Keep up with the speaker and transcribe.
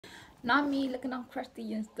Not me looking all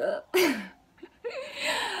crusty and stuff.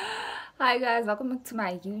 Hi guys, welcome back to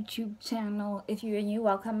my YouTube channel. If you're new,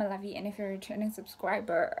 welcome, I love you. And if you're a returning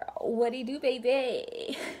subscriber, what do you do,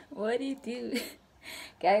 baby? What do you do?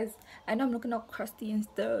 Guys, I know I'm looking all crusty and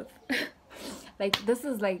stuff. Like, this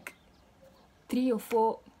is like 3 or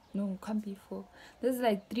 4, no, can't be 4. This is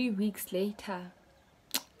like 3 weeks later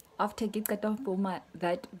after get cut off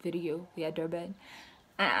that video, yeah, Durban.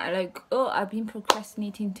 And like, oh, I've been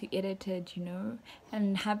procrastinating to edit it, you know,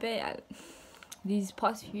 and these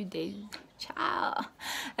past few days, ciao,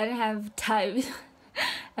 I didn't have time.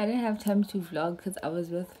 I didn't have time to vlog because I was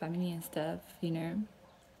with family and stuff, you know.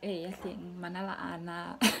 Hey, I think Manala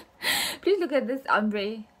Anna. Please look at this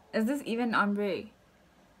ombre. Is this even ombre?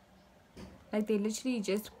 Like, they literally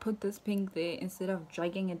just put this pink there instead of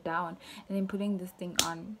dragging it down and then putting this thing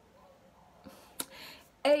on.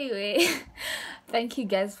 Anyway, thank you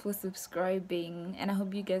guys for subscribing, and I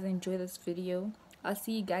hope you guys enjoy this video. I'll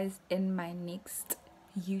see you guys in my next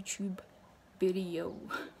YouTube video.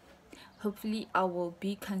 Hopefully I will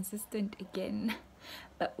be consistent again,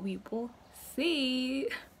 but we will see.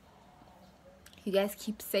 You guys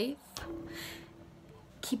keep safe,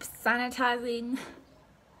 keep sanitizing,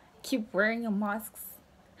 keep wearing your masks,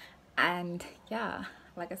 and yeah,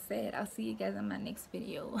 like I said, I'll see you guys in my next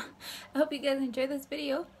video. I hope you guys enjoy this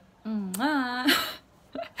video. Mwah.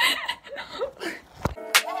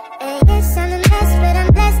 Yes, I'm a mess, but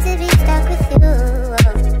I'm blessed to be stuck with you.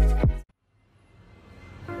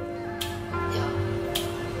 Yo,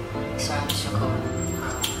 sorry I missed your call.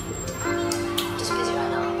 Just busy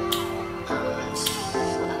right now. And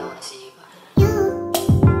I don't want to see you, but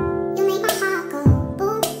You make my heart go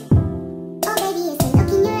boom. Oh baby, it's a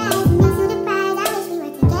look in your eyes, it makes you the prize. I wish we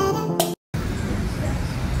were together.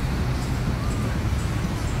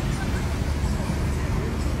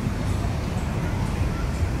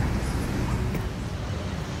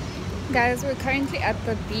 Guys, we're currently at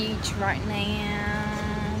the beach right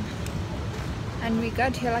now, and we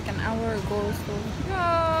got here like an hour ago, so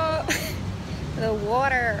oh, the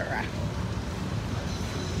water.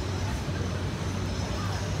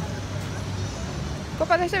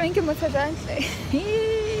 Papa, deixa bem que muita gente.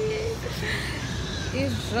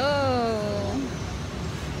 Isso.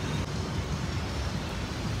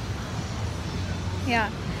 Yeah,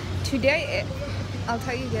 today I'll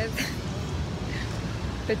tell you guys.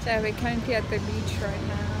 But yeah, we're currently at the beach right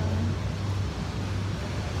now.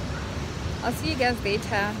 I'll see you guys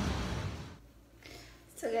later.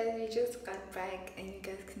 So guys, we just got back and you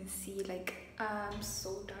guys can see like I'm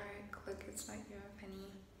so dark, like it's not even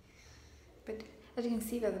funny. But as you can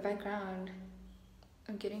see by the background,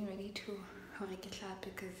 I'm getting ready to clap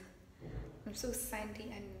because I'm so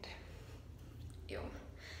sandy and yo,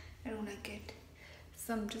 I don't like it.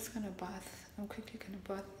 So I'm just gonna bath. I'm quickly gonna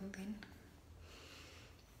bath and then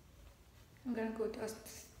I'm gonna go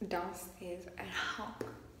downstairs and help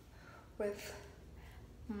with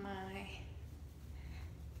my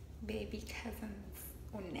baby cousins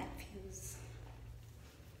or nephews.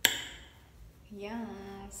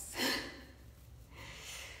 Yes.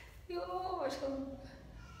 Yo,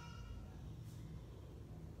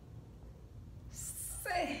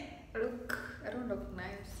 say, look, I don't look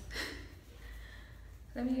nice.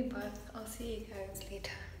 Let me bath. I'll see you guys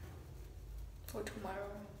later for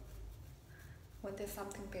tomorrow when there's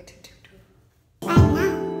something better to do. Right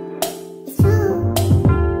now, it's true.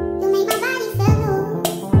 You make my body feel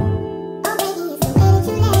new. Oh baby, it's the way that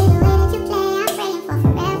you lay, the way that you play. I'm praying for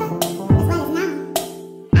forever, as well as now.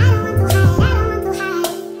 I don't want to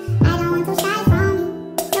hide, I don't want to shy from you.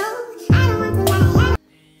 No, I don't want to lie.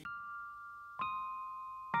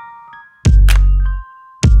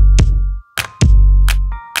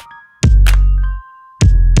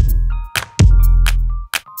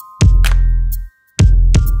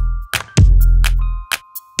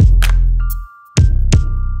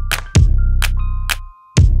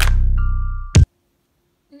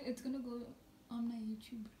 It's gonna go on my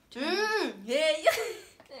YouTube. Yeah.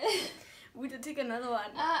 We need to take another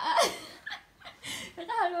one.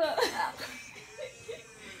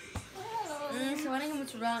 Sebenarnya kamu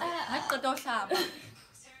curang. Aku tahu siapa.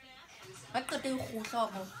 Aku tahu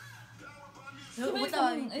siapa.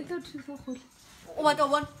 Ito tuso ko. What the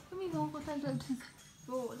one? Kami mo ko sa dito.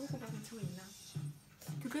 Oh, look what I'm doing now.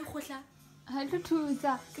 Ke tlo khosla. Ha ito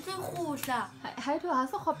tusa. Ke tlo khosla. Ha ito ha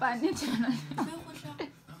so kopane tjena. Ke tlo khosla.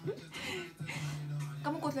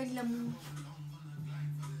 Kamu khosla dila mo.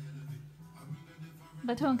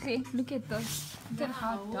 But okay, look at this. Look at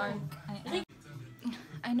how dark I am.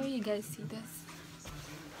 I know you guys see this.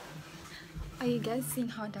 Are you guys seeing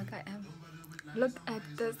how dark I am? Look at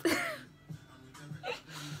this.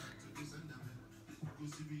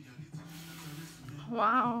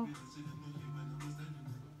 Wow.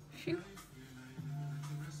 Phew.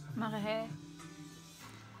 My hair.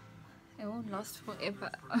 It won't last forever.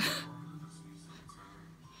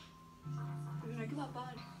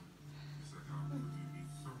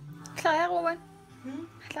 Kaya ko one.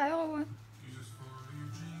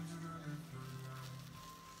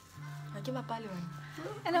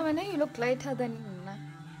 And I know you look lighter than Nina.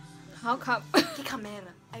 How come? Ke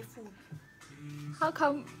camera, iPhone.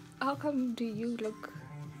 How come do you look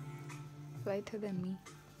lighter than me?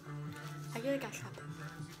 I get a gas up.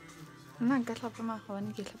 I'm not slap my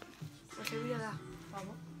phone. Get slap. Okay, we are.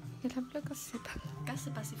 Bravo. Get slap like a sip. Gas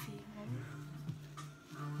the Pacific.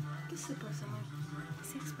 Qu'est-ce qui se passe?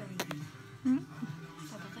 C'est expérimenté.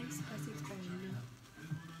 Ça va pas se passer expérimenté.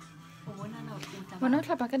 Oh, on a là. We're not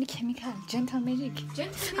slap any chemical. Gentle magic.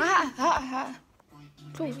 Gentle.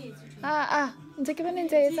 Ntse ke bane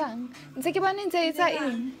ntse etsa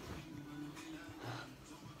eng?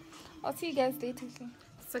 I'll see you guys later.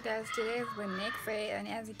 So guys, today is the next day, and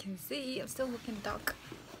as you can see, I'm still looking dark.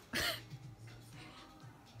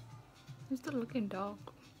 I'm still looking dark.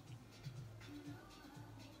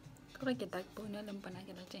 I get dark bone and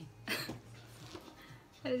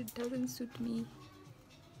it doesn't suit me.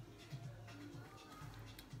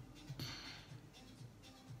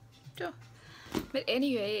 Sure. But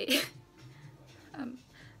anyway, I'm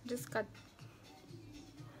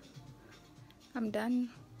done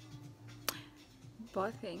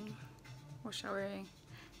bathing or showering.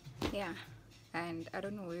 Yeah, and I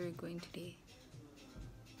don't know where we're going today,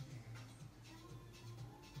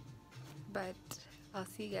 but I'll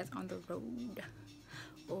see you guys on the road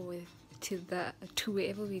or to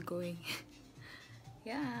wherever we're going.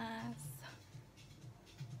 Yes.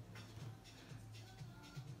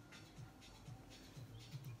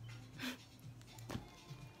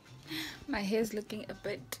 My hair's looking a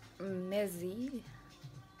bit messy,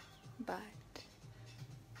 but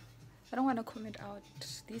I don't want to comb it out.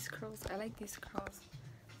 These curls, I like these curls.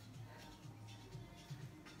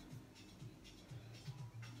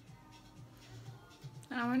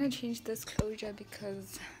 And I want to change this closure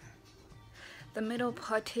because the middle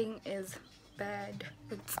parting is bad.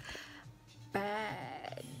 It's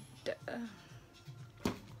bad.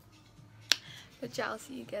 But yeah, I'll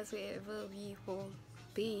see you guys wherever we will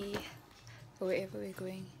be, or wherever we're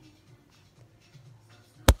going.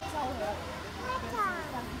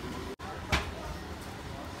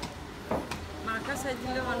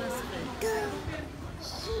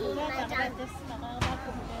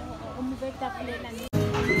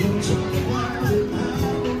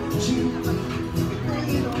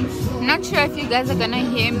 Not sure if you guys are gonna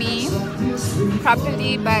hear me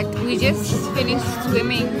properly, but we just finished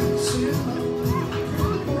swimming.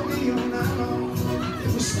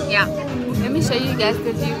 Yeah, let me show you guys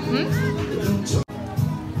the view.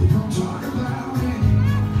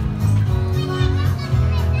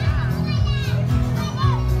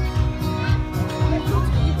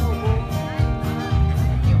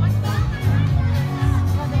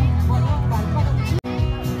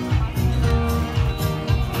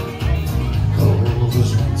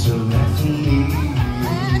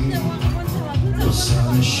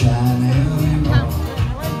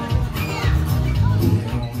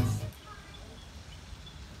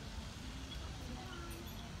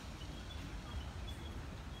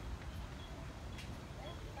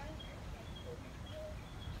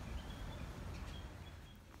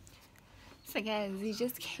 So guys, we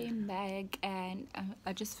just came back and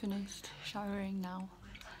I just finished showering now,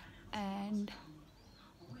 and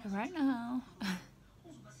right now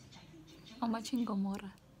I'm watching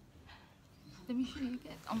Gomorrah. Let me show you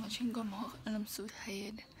guys. I'm watching Gomorrah and I'm so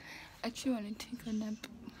tired. I actually want to take a nap.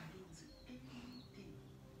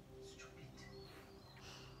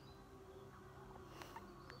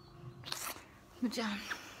 But yeah,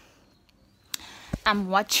 I'm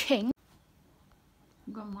watching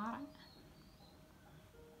Gomorrah.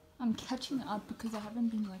 I'm catching up because I haven't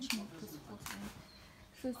been watching it this whole time.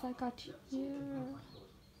 Since I got here.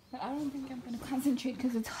 But I don't think I'm gonna concentrate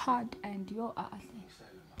because it's hot and you're asleep.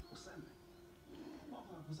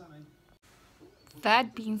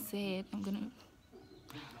 That being said, I'm gonna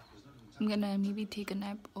maybe take a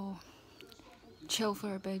nap or chill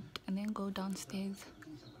for a bit and then go downstairs.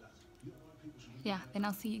 Yeah, then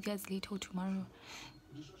I'll see you guys later or tomorrow.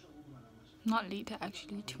 Not later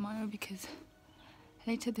actually, tomorrow, because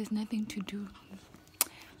later there's nothing to do.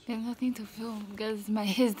 There's nothing to film because my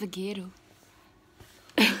hair's the ghetto.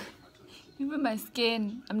 Even my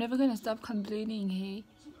skin, I'm never gonna stop complaining, hey?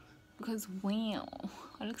 Because wow,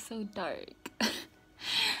 I look so dark.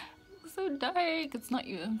 So dark, it's not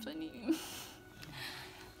even funny.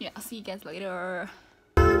 Yeah, I'll see you guys later.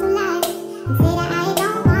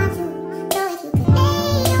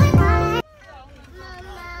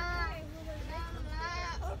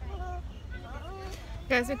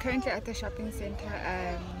 Guys, we're currently at the shopping center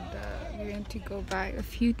and we're going to go buy a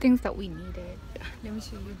few things that we needed. Let me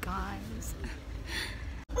show you guys.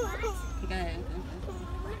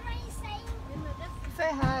 Say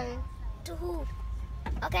hi. To who?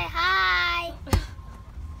 Okay, hi.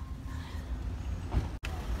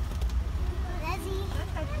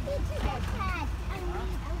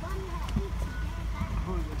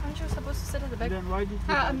 Aren't you supposed to sit at the back? Then why did you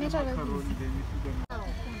I'm buy not the allowed to macaroni? Then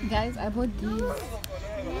you Guys, I bought these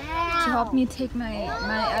to help me take my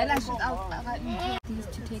eyelashes out. I got these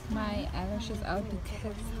to take my eyelashes out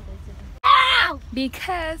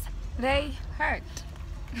because they hurt.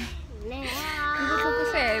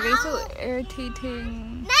 They're so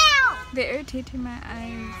irritating. They're irritating my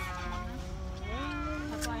eyes.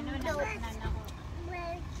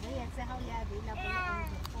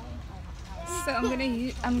 So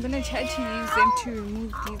I'm gonna try to use them to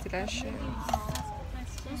remove these lashes.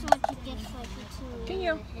 Can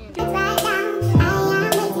you?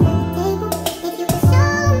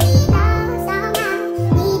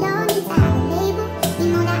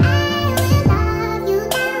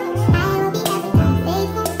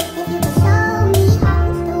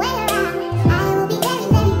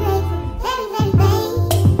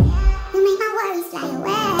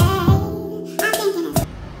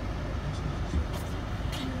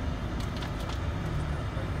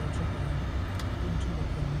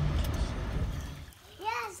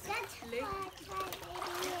 Yes, that's what.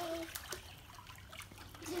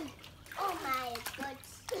 Oh my god.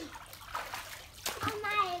 Oh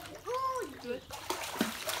my god.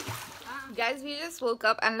 Guys, we just woke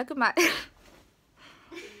up and look at my I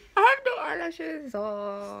have no eyelashes.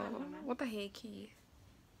 Oh, what the heck?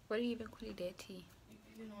 What do you even call it dirty?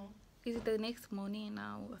 You know, Is it the next morning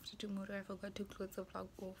now after tomorrow? I forgot to close the vlog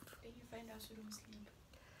off. then you find out you don't sleep.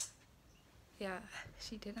 Yeah,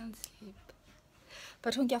 she didn't sleep.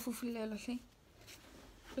 But look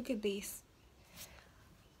at this.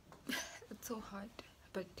 It's so hot,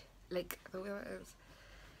 but like the weather is.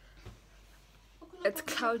 It's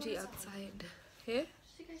cloudy outside. Yeah?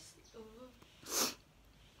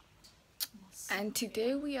 And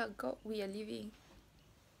today we are leaving.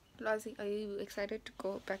 Lazi, are you excited to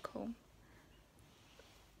go back home?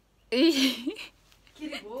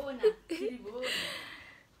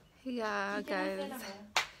 Yeah, guys.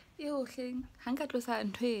 Yo, King, hanga tlosa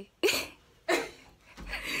ntho e.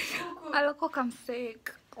 I look like I'm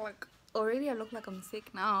sick. Like already I look like I'm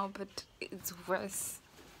sick now, but it's worse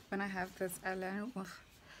when I have this eyeliner. Ugh.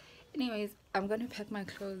 Anyways, I'm gonna pack my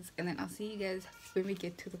clothes and then I'll see you guys when we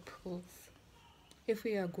get to the pools. If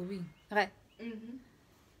we are going. Right?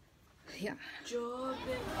 Yeah. So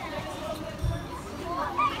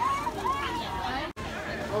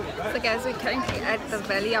guys, we're currently at the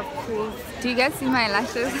Valley of Pools. Do you guys see my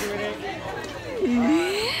lashes?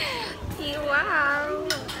 Wow!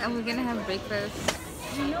 And we're gonna have breakfast.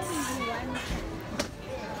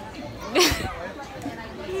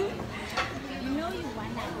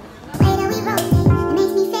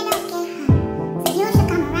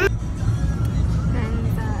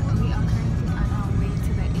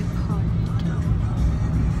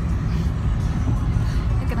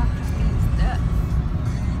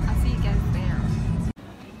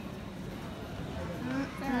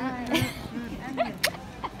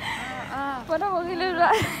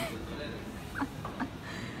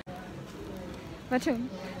 But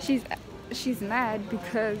she's mad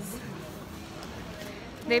because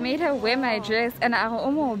they made her wear my dress and I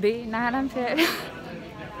almost be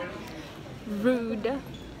rude.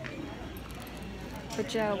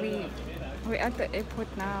 But yeah, we're at the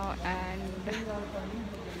airport now and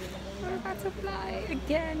we're about to fly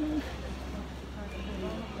again.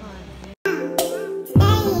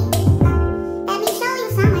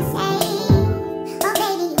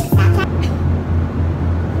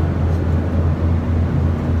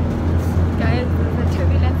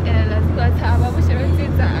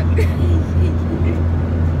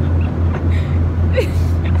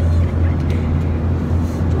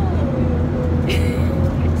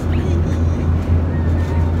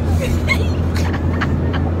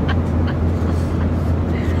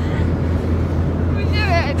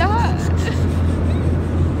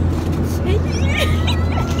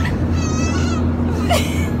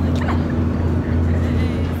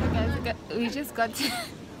 We just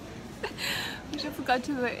got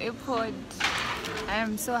to the airport. I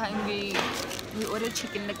am so hungry. We ordered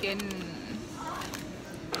chicken again.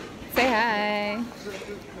 Say hi.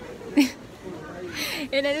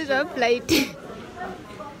 And then it's a flight.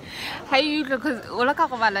 How you look? Cause all I can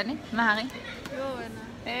bala ni, mahari.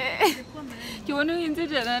 You want to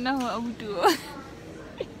insist that na ho auto.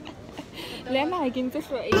 Lena, I can just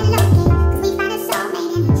Cause we found a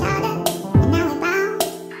soulmate in each other.